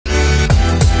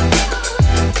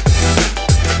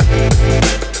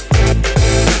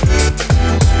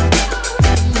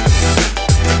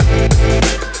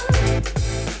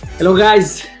Hello,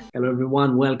 guys. Hello,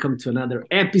 everyone. Welcome to another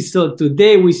episode.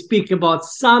 Today, we speak about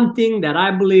something that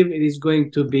I believe it is going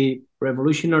to be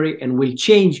revolutionary and will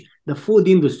change the food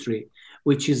industry,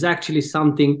 which is actually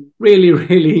something really,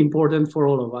 really important for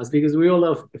all of us because we all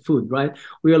love food, right?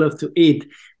 We all love to eat.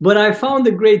 But I found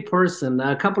a great person.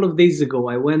 A couple of days ago,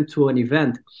 I went to an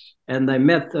event and I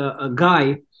met a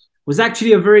guy was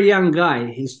actually a very young guy.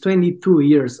 He's 22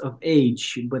 years of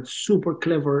age, but super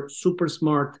clever, super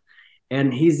smart,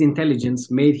 and his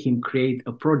intelligence made him create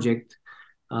a project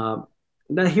uh,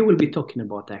 that he will be talking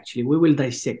about. Actually, we will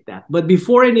dissect that. But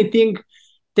before anything,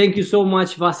 thank you so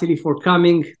much, Vassily, for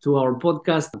coming to our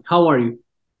podcast. How are you?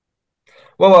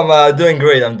 Well, I'm doing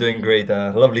great. I'm doing great.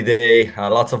 Lovely day.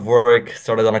 Lots of work.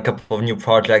 Started on a couple of new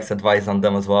projects, advice on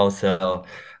them as well. So,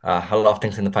 a lot of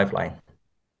things in the pipeline.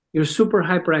 You're super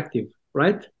hyperactive,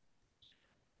 right?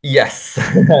 Yes,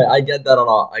 I get that a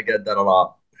lot. I get that a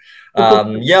lot.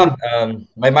 So Yeah,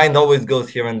 my mind always goes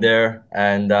here and there,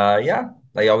 and yeah,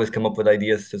 I always come up with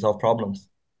ideas to solve problems.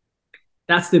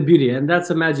 that's the beauty, and that's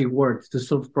a magic word to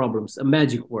solve problems, a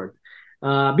magic word.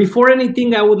 Before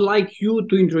anything, I would like you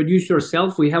to introduce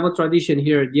yourself. We have a tradition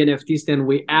here at the NFTiST, and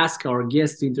we ask our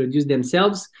guests to introduce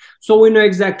themselves so we know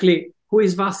exactly who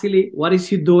is Vasily, what is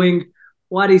he doing,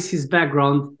 what is his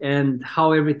background, and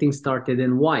how everything started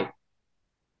and why.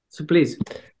 So please.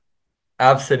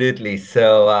 Absolutely.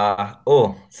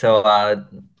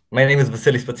 My name is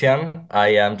Vassily. I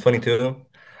am 22.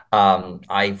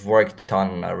 I've worked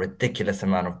on a ridiculous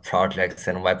amount of projects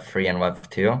in Web3 and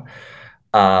Web2.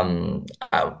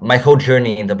 My whole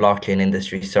journey in the blockchain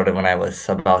industry started when I was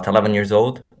about 11 years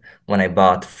old, when I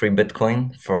bought free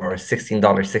Bitcoin for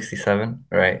 $16.67,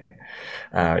 right?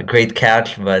 Great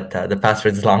catch, but the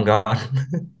password is long gone.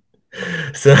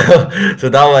 So, so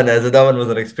that one was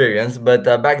an experience. But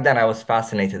back then, I was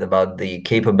fascinated about the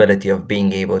capability of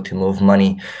being able to move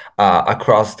money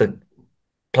across the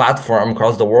platform,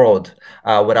 across the world,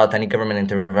 without any government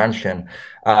intervention,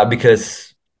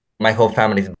 because my whole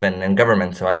family's been in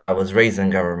government, so I was raised in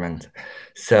government.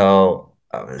 So,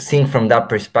 seeing from that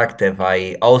perspective,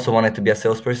 I also wanted to be a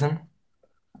salesperson.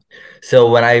 So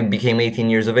when I became 18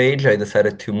 years of age, I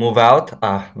decided to move out.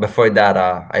 Before that,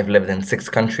 I've lived in 6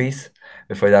 countries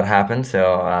before that happened.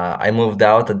 So I moved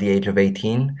out at the age of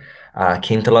 18,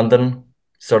 came to London,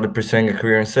 started pursuing a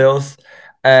career in sales,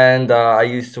 and I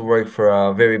used to work for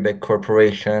a very big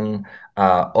corporation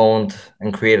owned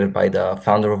and created by the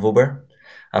founder of Uber,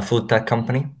 a food tech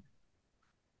company.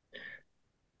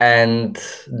 And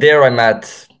there I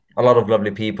met a lot of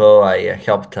lovely people. I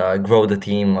helped grow the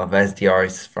team of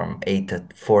SDRs from 8 to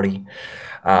 40.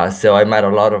 So I met a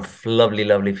lot of lovely,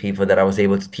 lovely people that I was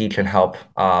able to teach and help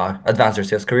advance their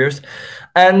sales careers.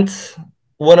 And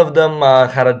one of them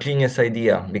had a genius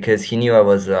idea because he knew I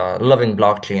was loving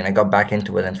blockchain. I got back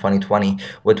into it in 2020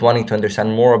 with wanting to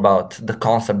understand more about the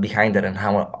concept behind it and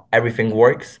how everything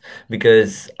works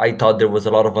because I thought there was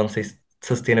a lot of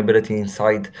unsustainability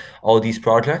inside all these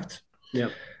projects.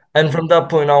 Yeah. And from that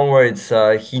point onwards,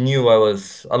 he knew I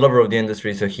was a lover of the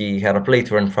industry, so he had a play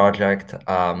to earn project.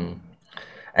 And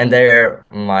there,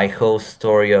 my whole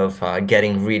story of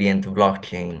getting really into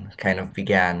blockchain kind of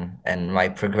began, and my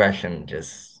progression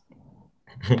just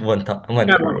went through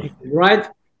the roof. Right?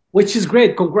 Which is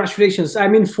great. Congratulations. I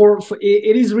mean, for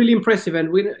it is really impressive.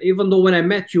 And even though when I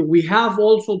met you, we have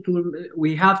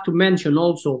to mention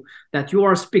also that you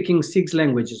are speaking 6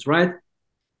 languages, right?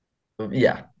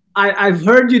 Yeah. I've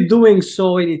heard you doing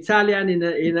so in Italian,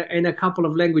 in a couple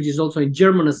of languages, also in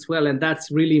German as well, and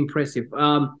that's really impressive.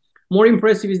 More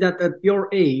impressive is that at your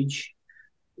age,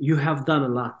 you have done a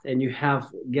lot and you have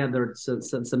gathered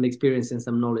some experience and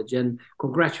some knowledge. And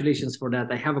congratulations for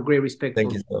that. I have a great respect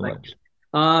Thank for. you so much.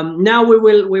 Now we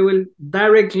will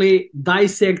directly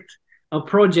dissect a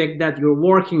project that you're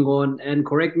working on, and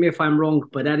correct me if I'm wrong,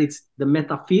 but that is the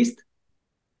MetaFeast.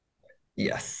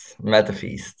 Yes,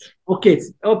 MetaFeast. Okay.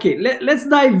 Let's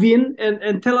dive in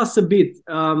and tell us a bit.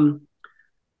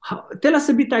 Tell us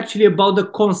a bit actually about the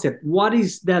concept. What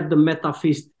is that the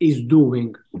MetaFeast is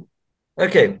doing?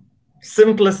 Okay,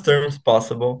 simplest terms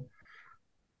possible.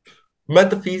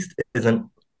 MetaFeast is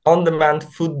an on-demand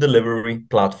food delivery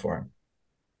platform,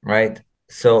 right?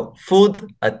 So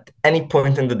food at any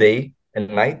point in the day and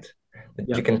night that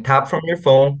Yeah, you can tap from your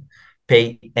phone,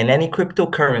 pay in any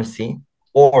cryptocurrency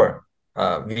or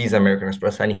Visa, American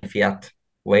Express, any fiat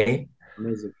way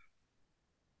amazing.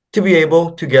 to be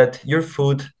able to get your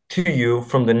food to you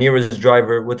from the nearest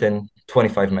driver within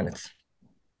 25 minutes.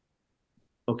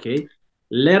 Okay.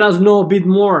 Let us know a bit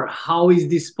more. How is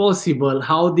this possible?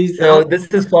 How So this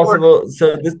is work? possible.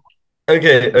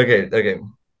 Okay.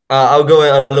 I'll go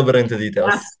a little bit into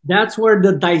details. That's where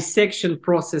the dissection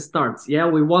process starts. Yeah,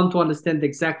 we want to understand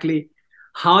exactly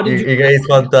how You, did you you guys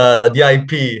want the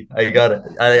IP? I got it.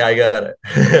 I got it.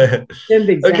 understand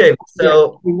exactly. Okay, Yeah,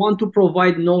 so we want to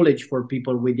provide knowledge for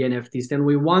people with the NFTs, and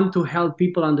we want to help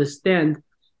people understand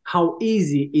how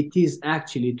easy it is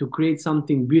actually to create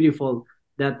something beautiful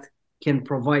that can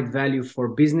provide value for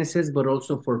businesses, but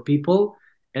also for people,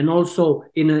 and also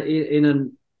in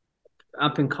an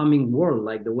up and coming world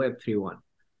like the Web3 one.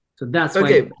 So that's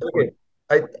why. okay.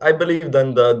 I believe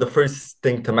then the first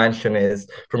thing to mention is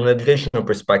from an educational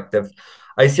perspective,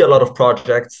 I see a lot of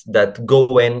projects that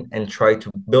go in and try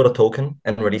to build a token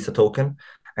and release a token,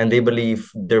 and they believe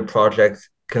their project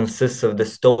consists of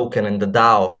this token, and the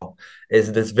DAO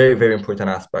is this very, very important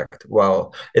aspect.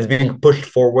 Well, it's being pushed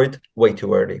forward way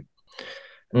too early.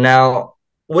 Now,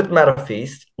 with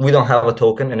NFTiST, we don't have a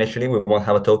token initially. We won't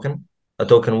have a token. A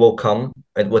token will come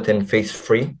within phase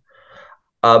three.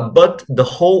 But the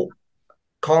whole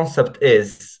concept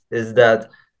is that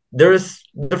there is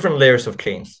different layers of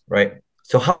chains, right?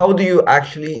 So how do you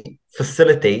actually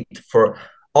facilitate for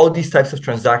all these types of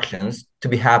transactions to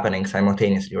be happening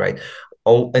simultaneously, right?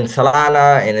 Oh, in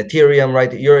Solana and Ethereum,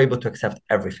 right? You're able to accept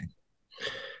everything.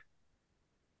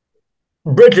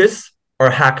 Bridges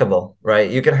are hackable, right?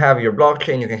 You can have your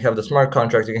blockchain, you can have the smart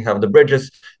contracts, you can have the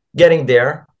bridges getting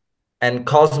there. And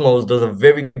Cosmos does a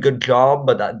very good job,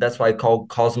 but that's why I call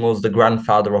Cosmos the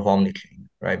grandfather of Omnichain,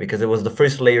 right? Because it was the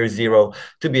first layer zero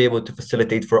to be able to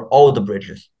facilitate for all the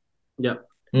bridges. Yeah.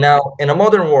 Now, in a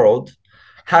modern world,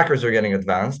 hackers are getting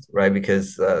advanced, right?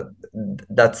 Because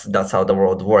that's how the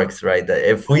world works, right?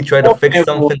 If we try to fix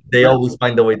something, they always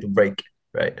find a way to break it,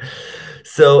 right?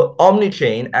 So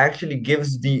Omnichain actually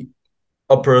gives the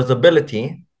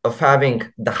operability of having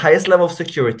the highest level of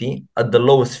security at the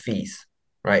lowest fees,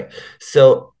 right?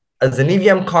 So as an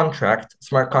EVM contract,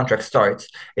 smart contract starts,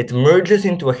 it merges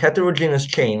into a heterogeneous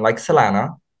chain like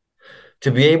Solana to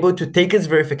be able to take its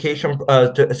verification,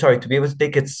 to be able to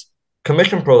take its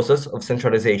commission process of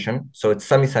centralization, so it's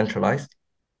semi-centralized,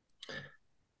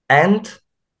 and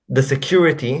the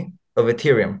security of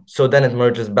Ethereum. So then it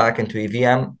merges back into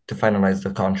EVM to finalize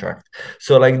the contract.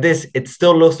 So like this, it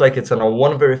still looks like it's on a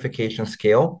one verification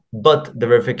scale, but the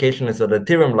verification is at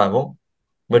Ethereum level,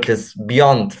 which is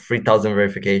beyond 3,000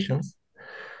 verifications,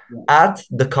 Yeah. at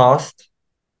the cost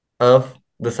of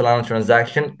the Solana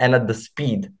transaction and at the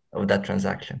speed of that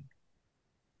transaction.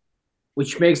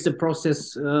 Which makes the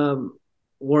process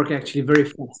work actually very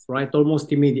fast, right?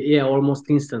 Almost immediate, yeah, almost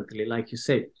instantly, like you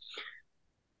say.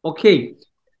 Okay,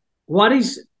 what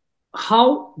is,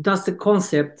 how does the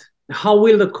concept, how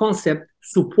will the concept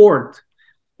support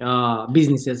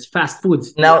businesses, fast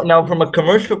foods? Now, from a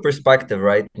commercial perspective,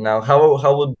 right now,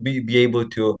 how would we be able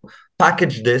to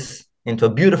package this into a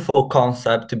beautiful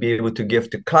concept to be able to give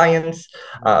to clients,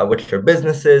 which are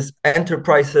businesses,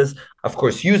 enterprises, of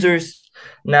course, users.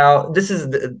 Now, this is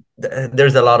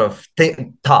there's a lot of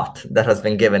thought that has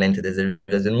been given into this.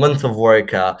 There's been months of work.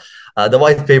 The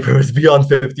white paper is beyond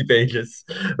 50 pages,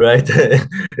 right?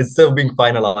 It's still being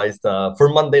finalized. For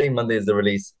Monday, Monday is the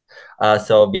release. So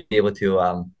I'll be able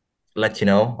to let you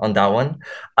know on that one.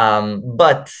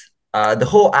 But the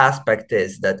whole aspect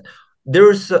is that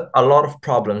there's a lot of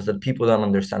problems that people don't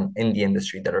understand in the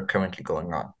industry that are currently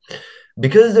going on.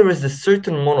 Because there is a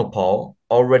certain monopoly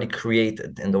already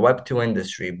created in the Web2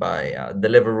 industry by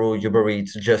Deliveroo, Uber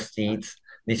Eats, Just Eat.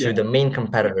 These Yeah, are the main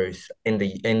competitors in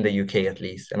the UK, at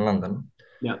least in London.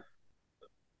 yeah,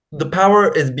 The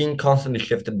power is being constantly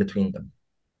shifted between them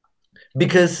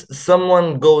because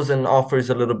someone goes and offers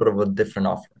a little bit of a different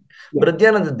offering. yeah. But at the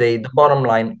end of the day, the bottom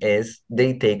line is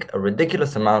they take a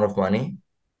ridiculous amount of money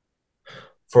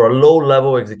for a low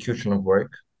level execution of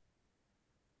work.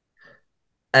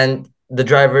 And the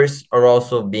drivers are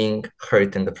also being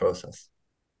hurt in the process,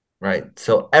 right?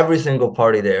 So every single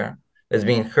party there is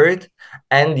being hurt,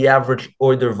 and the average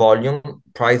order volume,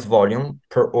 price volume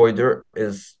per order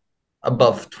is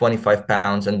above 25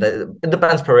 pounds. And it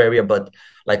depends per area, but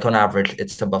like on average,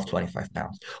 it's above 25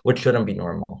 pounds, which shouldn't be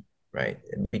normal, right?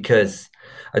 Because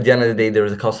at the end of the day, there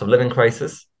is a cost of living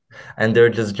crisis, and they're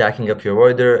just jacking up your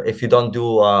order. If you don't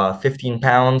do 15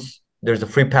 pounds, there's a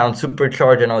 £3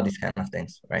 supercharge and all these kind of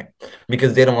things, right?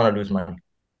 Because they don't want to lose money.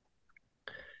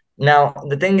 Now,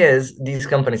 the thing is, these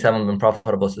companies haven't been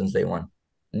profitable since day one.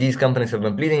 These companies have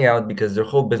been bleeding out because their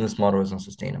whole business model is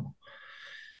unsustainable.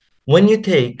 When you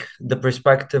take the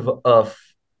perspective of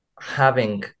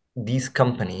having these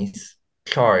companies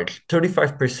charge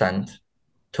 35%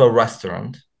 to a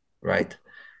restaurant, right?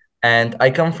 And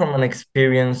I come from an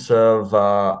experience of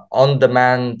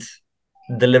on-demand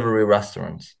delivery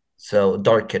restaurants, so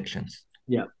dark kitchens.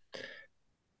 Yeah.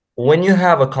 when you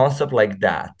have a concept like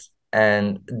that,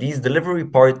 and these delivery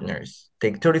partners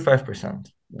take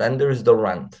 35%, then there's the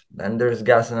rent, then there's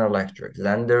gas and electric,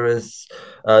 then there is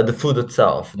the food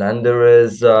itself, then there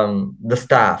is the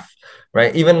staff,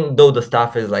 right? Even though the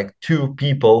staff is like 2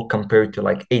 people compared to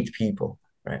like 8 people,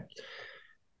 right?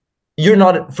 You're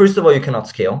not, first of all, you cannot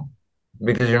scale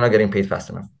because you're not getting paid fast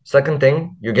enough. Second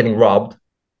thing, you're getting robbed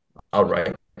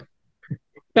outright.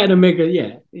 Kind of make it,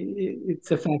 yeah,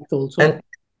 it's a fact also. And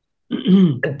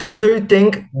third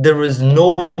thing, there is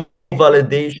no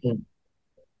validation,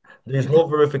 there's no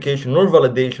verification nor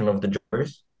validation of the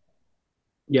drivers.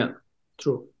 Yeah,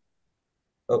 true.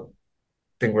 Oh,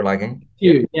 I think we're lagging.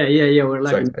 Yeah. Yeah, we're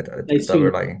Sorry, lagging. I I thought we see.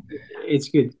 were lagging. It's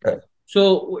good. Uh,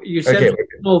 So you said okay.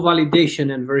 no validation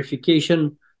and verification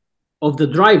of the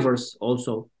drivers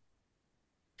also.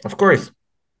 Of course.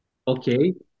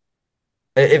 Okay.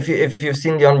 If you've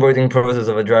seen the onboarding process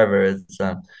of a driver, it's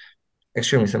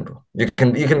extremely simple. You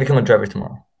can become a driver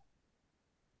tomorrow.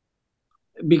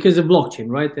 Because of blockchain,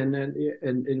 right? And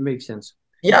it makes sense.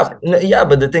 Yeah,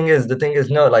 but the thing is,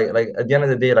 no, like at the end of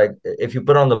the day, like if you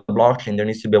put on the blockchain, there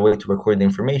needs to be a way to record the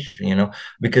information,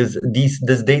 because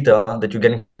this data that you're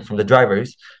getting from the drivers,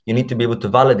 you need to be able to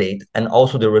validate, and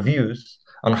also the reviews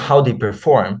on how they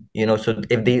perform, so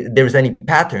if there's any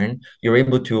pattern, you're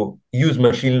able to use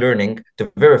machine learning to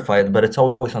verify it, but it's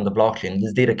always on the blockchain.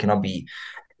 This data cannot be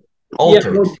Yeah,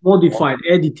 altered. modified,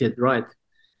 edited, right?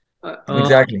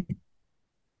 Exactly.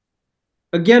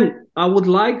 Again, I would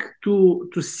like to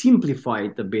simplify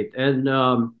it a bit, and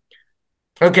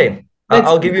Okay, let's.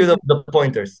 I'll give you the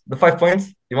pointers, the 5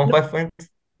 points. You want 5 points?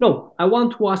 No, I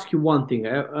want to ask you one thing.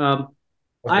 Of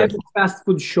I have course. a fast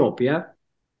food shop, yeah.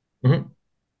 Mhm.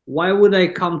 Why would I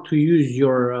come to use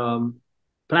your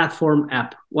platform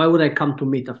app? Why would I come to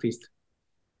NFTiST?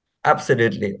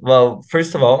 Absolutely. Well,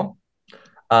 first of all,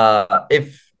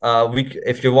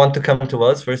 if you want to come to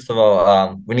us, first of all,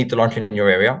 we need to launch in your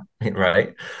area,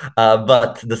 right?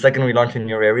 But the second we launch in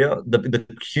your area, the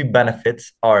key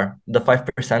benefits are the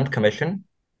 5% commission.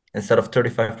 Instead of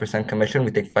 35% commission,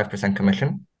 we take 5%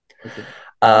 commission. Okay.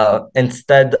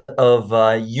 Instead of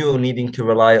you needing to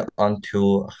rely on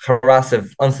to harassive,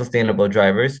 unsustainable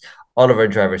drivers, all of our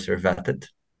drivers are vetted,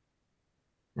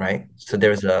 right? So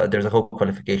there's a whole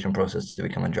qualification process to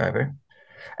become a driver.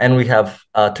 And we have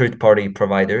third-party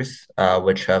providers,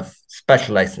 which have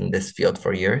specialized in this field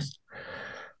for years.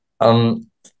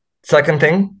 Second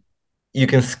thing, you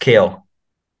can scale.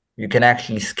 You can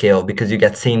actually scale because you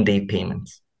get same-day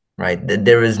payments, right?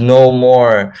 There is no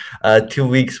more 2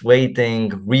 weeks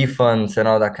waiting, refunds, and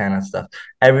all that kind of stuff.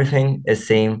 Everything is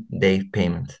same-day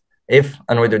payment. If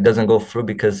an order doesn't go through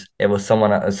because it was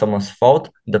someone's fault,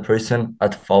 the person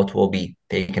at fault will be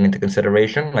taken into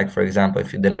consideration. Like, for example,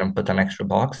 if you didn't put an extra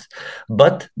box,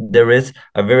 but there is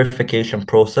a verification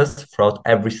process throughout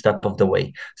every step of the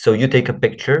way. So you take a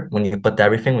picture when you put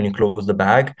everything, when you close the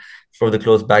bag. For the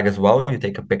closed bag as well, you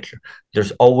take a picture.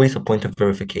 There's always a point of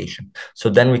verification. So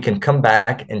then we can come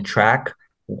back and track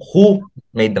who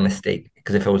made the mistake.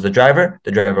 Because if it was the driver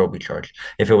will be charged.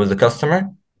 If it was the customer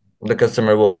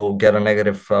will get a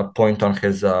negative point on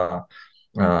his in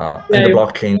the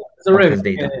blockchain on his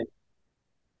data.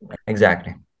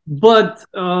 Exactly. But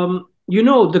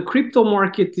the crypto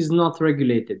market is not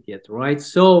regulated yet, right?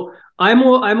 So I'm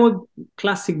a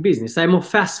classic business. I'm a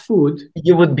fast food.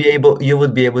 You would be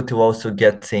able to also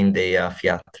get same day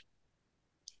fiat.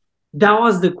 That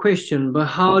was the question. But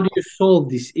how do you solve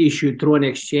this issue through an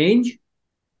exchange?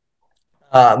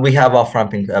 We have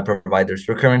off-ramping providers.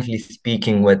 We're currently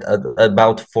speaking with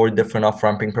about 4 different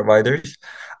off-ramping providers,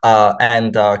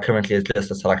 and currently it's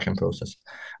just a selection process.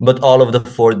 But all of the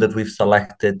 4 that we've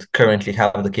selected currently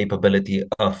have the capability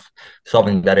of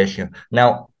solving that issue.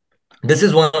 Now, this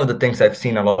is one of the things I've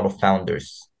seen a lot of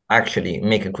founders actually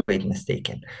make a great mistake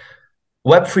in.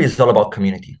 Web3 is all about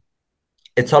community.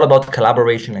 It's all about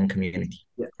collaboration and community,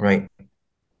 right?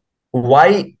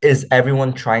 Why is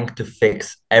everyone trying to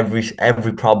fix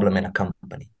every problem in a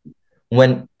company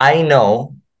when I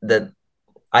know that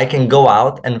I can go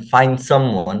out and find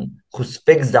someone who's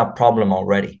fixed that problem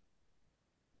already?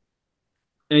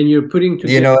 And you're putting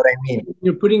together, you know what I mean?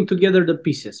 You're putting together the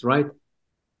pieces, right?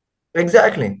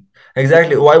 Exactly.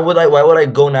 Why would I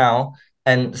go now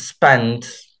and spend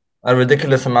a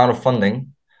ridiculous amount of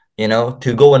funding,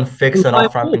 to go and fix an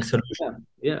off-ramping solution?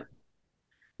 Yeah.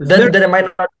 Then it might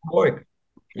not work,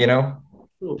 you know?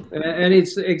 And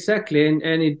it's exactly,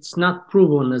 and it's not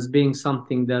proven as being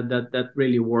something that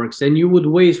really works. And you would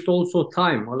waste also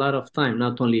time, a lot of time,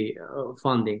 not only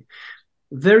funding.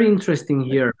 Very interesting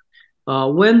here.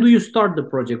 When do you start the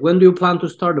project? When do you plan to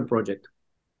start the project?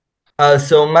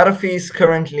 So MetaFeast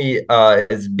currently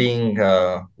is being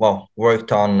well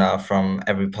worked on from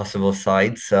every possible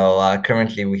side. So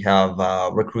currently we have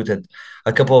recruited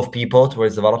a couple of people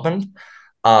towards development.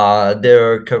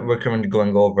 We're currently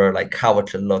going over like how it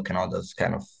should look and all those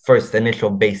kind of first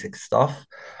initial basic stuff.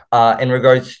 In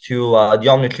regards to the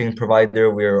OmniChain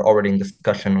provider, we're already in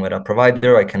discussion with a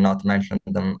provider. I cannot mention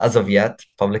them as of yet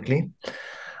publicly.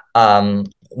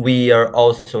 We are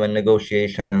also in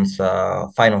negotiations,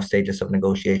 final stages of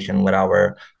negotiation with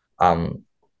our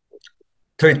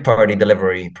third-party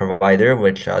delivery provider,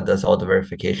 which does all the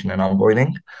verification and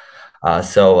onboarding.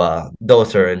 So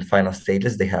those are in final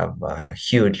stages. They have a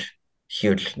huge,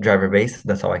 huge driver base.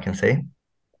 That's all I can say.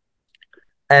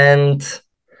 And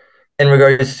in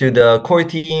regards to the core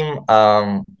team,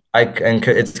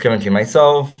 it's currently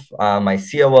myself, my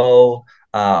COO,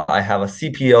 I have a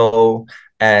CPO,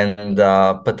 and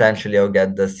potentially I'll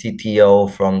get the CTO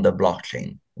from the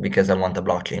blockchain because I want the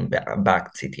blockchain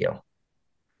backed CTO.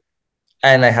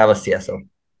 And I have a CSO.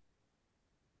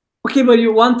 Okay, but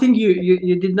one thing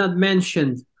you did not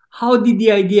mention, how did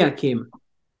the idea came?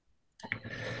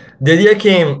 The idea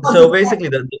came, so basically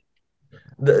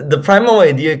the primal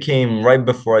idea came right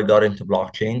before I got into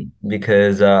blockchain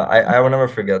because I will never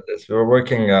forget this. We were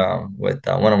working with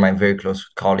one of my very close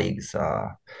colleagues,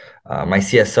 my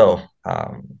CSO,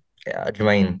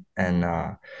 Jermaine,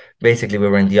 and basically we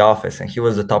were in the office, and he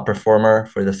was the top performer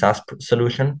for the SaaS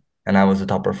solution, and I was the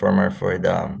top performer for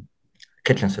the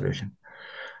kitchen solution.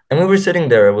 And we were sitting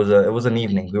there. It was an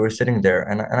evening. We were sitting there,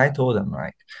 and I told him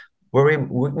like,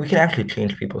 we can actually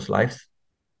change people's lives,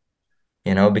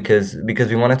 because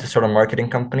we wanted to start a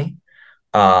marketing company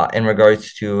in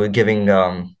regards to giving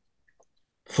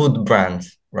food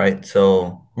brands, right?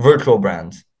 So virtual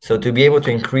brands. So to be able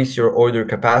to increase your order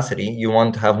capacity, you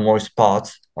want to have more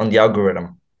spots on the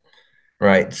algorithm,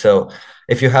 right? So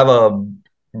if you have a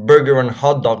burger and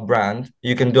hot dog brand,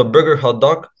 you can do a burger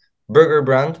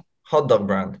brand, hot dog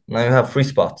brand. Now you have free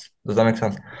spots. Does that make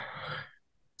sense?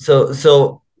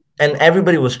 So and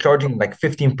everybody was charging like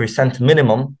 15%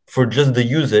 minimum for just the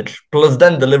usage, plus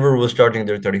then Deliveroo was charging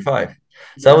their 35.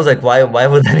 So I was like, why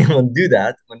would anyone do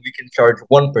that when we can charge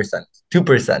 1%,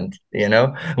 2%,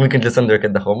 we can just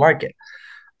undercut the whole market.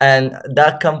 And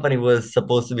that company was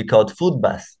supposed to be called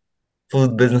FoodBus,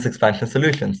 Food Business Expansion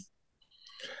Solutions.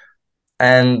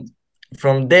 And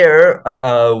from there,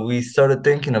 we started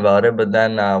thinking about it, but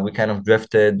then we kind of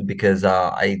drifted because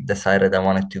I decided I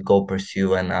wanted to go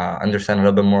pursue and understand a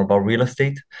little bit more about real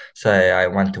estate. So I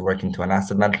went to work into an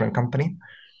asset management company.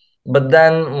 But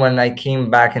then when I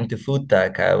came back into food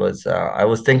tech, I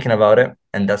was thinking about it,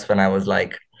 and that's when I was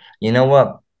like, you know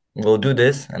what? We'll do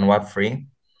this and Web3,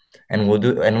 and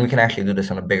we can actually do this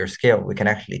on a bigger scale. We can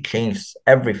actually change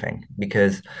everything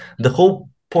because the whole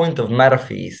point of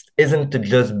MetaFeast isn't to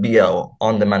just be a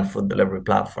on-demand food delivery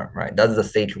platform, right? That's the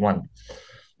stage one,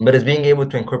 but it's being able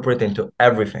to incorporate into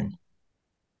everything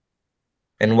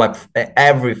and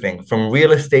everything from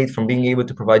real estate, from being able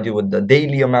to provide you with the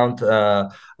daily amount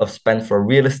of spend for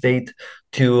real estate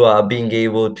to being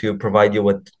able to provide you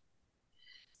with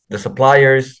the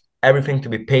suppliers, everything to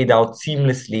be paid out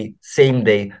seamlessly, same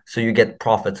day, so you get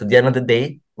profits. At the end of the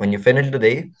day, when you finish the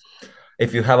day,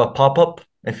 if you have a pop-up,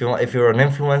 if you're an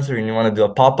influencer and you want to do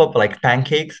a pop-up like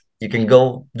pancakes, you can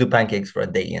go do pancakes for a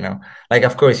day. Like,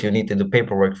 of course, you need to do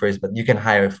paperwork first, but you can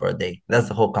hire it for a day. That's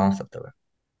the whole concept of it.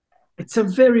 It's a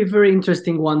very, very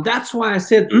interesting one. That's why I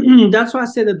said that's why I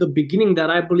said at the beginning that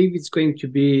I believe it's going to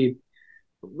be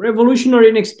revolutionary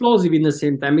and explosive in the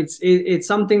same time. It's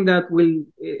something that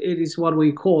it is what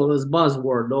we call as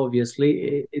buzzword.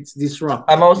 Obviously, it's disruptive.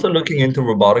 I'm also looking into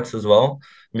robotics as well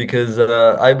because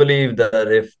I believe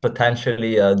that if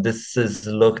potentially this is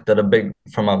looked at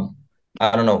from a,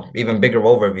 I don't know, even bigger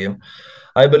overview,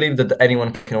 I believe that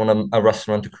anyone can own a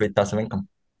restaurant to create passive income.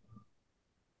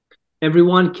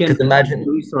 Everyone can Because open a imagine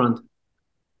restaurant.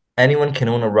 anyone can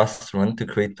own a restaurant to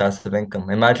create passive income.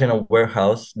 Imagine a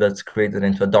warehouse that's created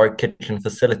into a dark kitchen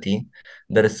facility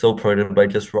that is operated by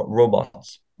just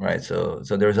robots, right? So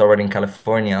there's already in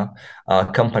California a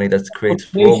company that creates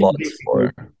Automation, robots basically,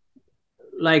 for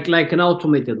like an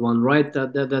automated one, right?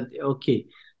 That okay,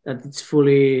 that it's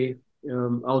fully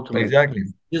automated, exactly.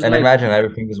 just And like imagine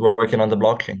everything is working on the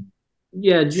blockchain,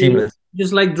 yeah, seamless.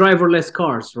 just like driverless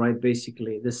cars, right?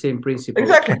 Basically, the same principle.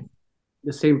 Exactly.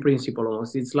 The same principle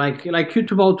almost. It's like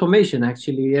YouTube automation.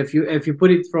 Actually, if you put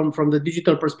it from the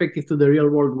digital perspective to the real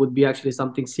world, would be actually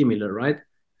something similar, right?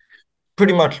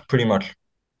 Pretty much, pretty much.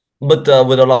 But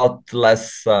with a lot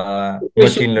less Question,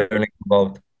 machine learning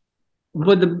involved.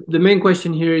 but the main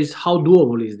question here is how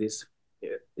doable is this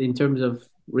in terms of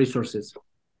resources?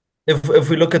 if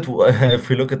we look at if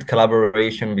we look at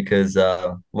collaboration, because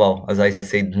well, as I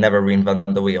say, never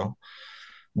reinvent the wheel.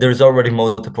 There's already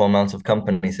multiple amounts of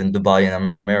companies in Dubai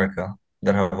and America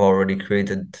that have already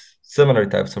created similar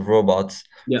types of robots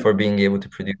Yeah. for being able to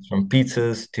produce from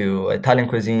pizzas to Italian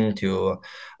cuisine to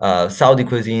Saudi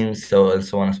cuisine, so and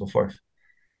so on and so forth.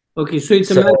 Okay, so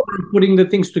it's a So matter of putting the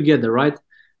things together, right?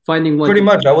 Finding what pretty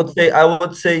you. much, I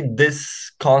would say this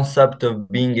concept of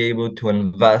being able to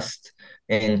invest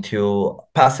into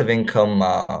passive income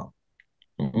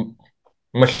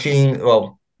machine,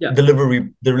 well, Yeah,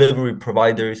 delivery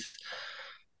providers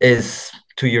is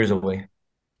 2 years away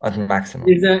at maximum.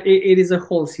 it is a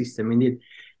whole system indeed.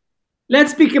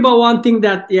 Let's speak about one thing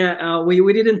that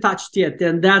we didn't touch yet,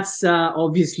 and that's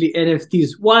obviously NFTs.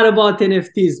 What about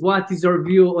NFTs? What is your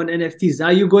view on NFTs?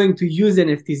 Are you going to use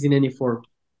NFTs in any form?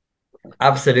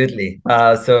 Absolutely.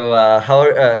 So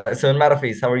in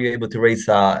Matterface, how are you able to raise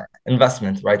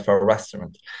investment, right, for a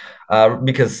restaurant?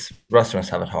 Because restaurants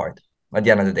have it hard. At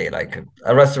the end of the day, like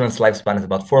a restaurant's lifespan is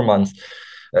about 4 months.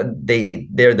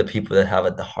 They're the people that have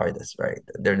it the hardest, right?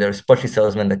 They're spotty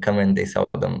salesmen that come in, they sell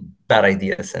them bad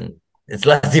ideas, and it's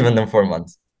less even than 4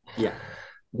 months. Yeah,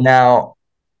 Now,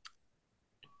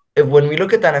 if when we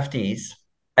look at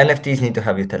NFTs need to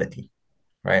have utility,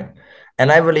 right?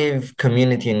 And I believe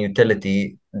community and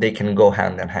utility, they can go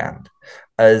hand in hand.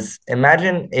 As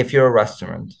imagine if you're a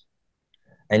restaurant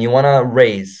and you want to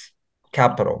raise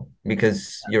capital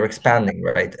because you're expanding,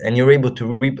 right? And you're able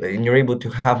to reap and you're able to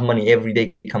have money every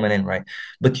day coming in, right?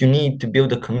 But you need to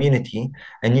build a community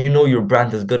and you know your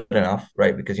brand is good enough,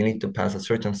 right? Because you need to pass a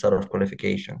certain set of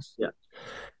qualifications. yeah.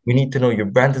 You need to know your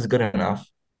brand is good enough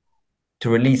to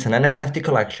release an NFT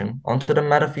collection onto the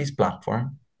MetaFeast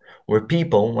platform where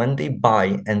people, when they buy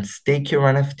and stake your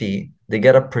NFT, they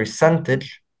get a percentage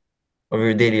of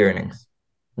your daily earnings.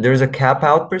 There's a cap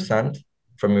out percent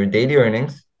from your daily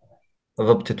earnings of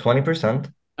up to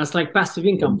 20%. That's like passive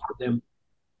income for them.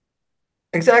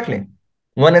 Exactly.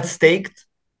 When it's staked,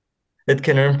 it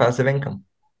can earn passive income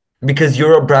because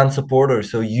you're a brand supporter,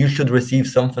 so you should receive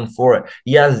something for it.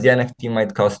 Yes, the NFT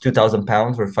might cost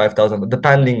 £2,000 or 5,000,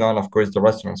 depending on, of course, the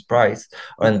restaurant's price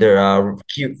and their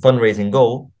fundraising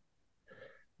goal.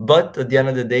 But at the end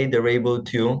of the day, they're able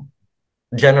to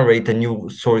generate a new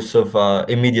source of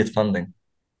immediate funding.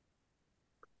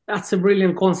 That's a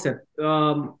brilliant concept.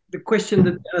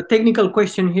 The technical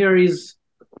question here is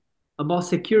about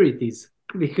securities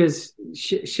because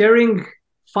sharing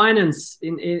finance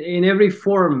in every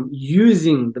form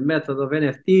using the method of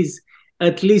NFTs,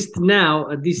 at least now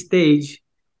at this stage,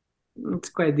 it's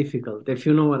quite difficult, if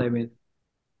you know what I mean.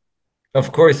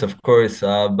 Of course.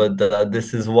 But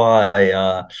this is why,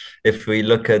 if we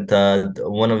look at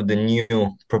one of the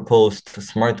new proposed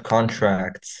smart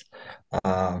contracts,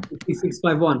 uh,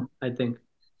 651, I think.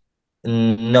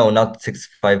 no, not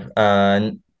 65.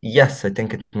 Yes, I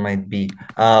think it might be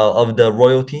of the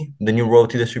new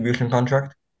royalty distribution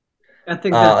contract. I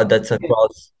think that. That's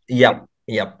across. Yep,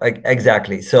 yep,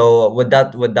 exactly. So with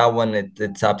that one,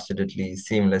 it's absolutely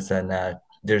seamless and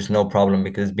there's no problem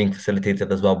because it's being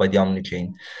facilitated as well by the Omni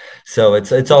chain. So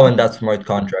it's all in that smart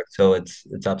contract. So it's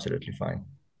absolutely fine.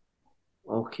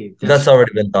 Okay, That's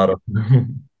already been thought of.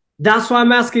 that's why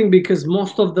I'm asking because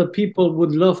most of the people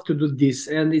would love to do this,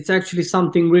 and it's actually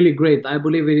something really great. I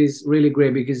believe it is really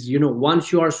great because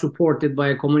once you are supported by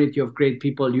a community of great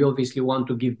people, you obviously want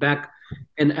to give back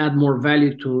and add more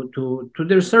value to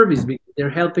their service because they're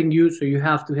helping you, so you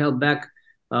have to help back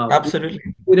uh, Absolutely.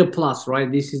 with a plus, right?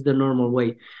 This is the normal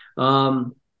way.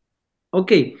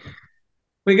 Okay,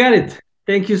 we got it.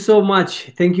 Thank you so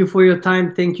much. Thank you for your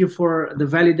time. Thank you for the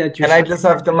value that you And I share. just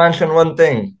have to mention one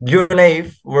thing. June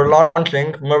 8th, we're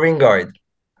launching Marine Guard,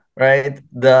 right?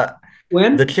 The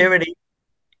When? charity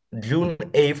June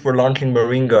 8th, we're launching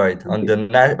Marine Guard on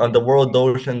Okay. the World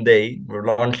Ocean Day. We're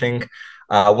launching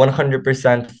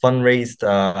 100% fundraised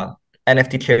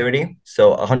NFT charity.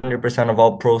 So 100% of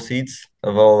all proceeds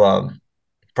of all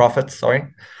profits, sorry,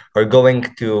 are going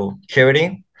to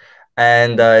charity,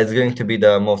 and it's going to be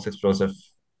the most explosive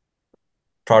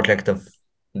project of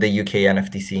the UK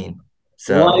NFT scene. Why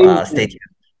So is stay that?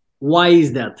 tuned. Why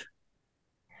is that?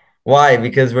 Why?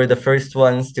 Because we're the first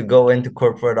ones to go into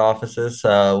corporate offices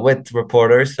with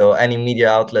reporters. So any media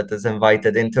outlet is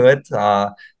invited into it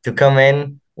to come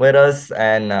in with us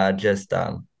and just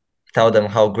tell them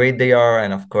how great they are.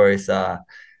 And of course,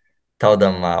 tell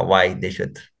them why they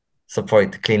should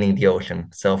support cleaning the ocean.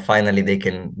 So finally, they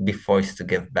can be forced to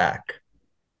give back.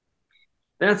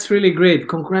 That's really great.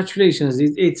 Congratulations.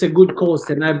 It's a good cause,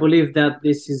 and I believe that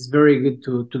this is very good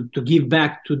to give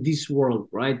back to this world,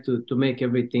 right? To make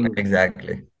everything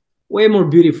Exactly. way more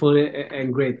beautiful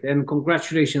and great. And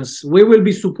congratulations. We will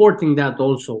be supporting that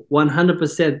also.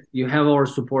 100%. You have our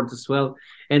support as well.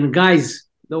 And guys,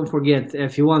 don't forget,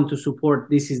 if you want to support,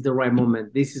 this is the right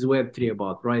moment. This is Web3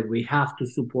 about, right? We have to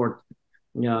support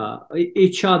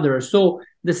each other. So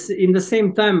this, in the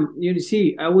same time, you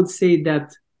see, I would say that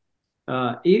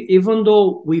even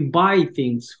though we buy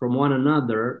things from one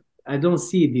another, I don't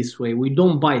see it this way. We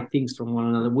don't buy things from one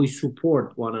another. We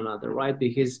support one another, right?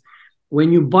 Because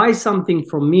when you buy something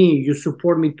from me, you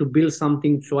support me to build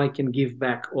something so I can give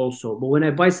back also. But when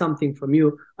I buy something from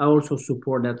you, I also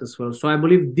support that as well. So I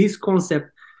believe this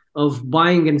concept of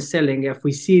buying and selling, if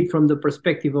we see it from the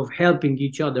perspective of helping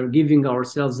each other, giving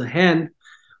ourselves a hand,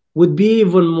 would be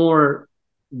even more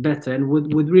better and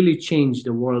would really change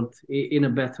the world in a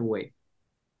better way.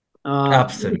 Thank you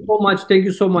Absolutely. so much. Thank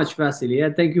you so much, Vassily.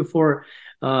 Yeah, thank you for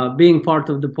being part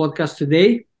of the podcast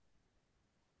today.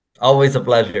 Always a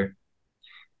pleasure.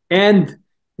 And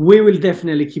we will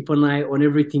definitely keep an eye on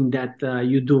everything that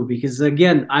you do, because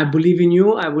again, I believe in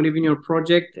you, I believe in your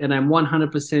project, and I'm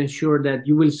 100% sure that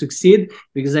you will succeed,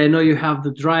 because I know you have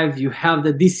the drive, you have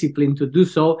the discipline to do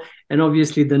so, and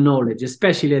obviously the knowledge,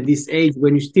 especially at this age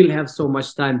when you still have so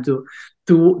much time to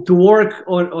work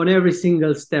on every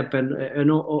single step and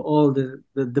all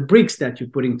the bricks that you're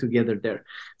putting together there.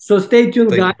 So stay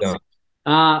tuned, Thank guys. you.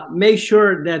 Make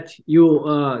sure that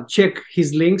you check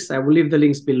his links. I will leave the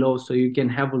links below so you can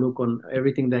have a look on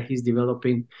everything that he's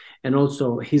developing, and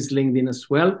also his LinkedIn as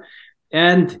well.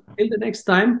 And till the next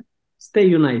time, stay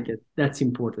united. That's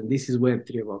important. This is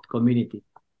Web3 about community.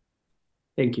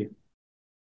 Thank you.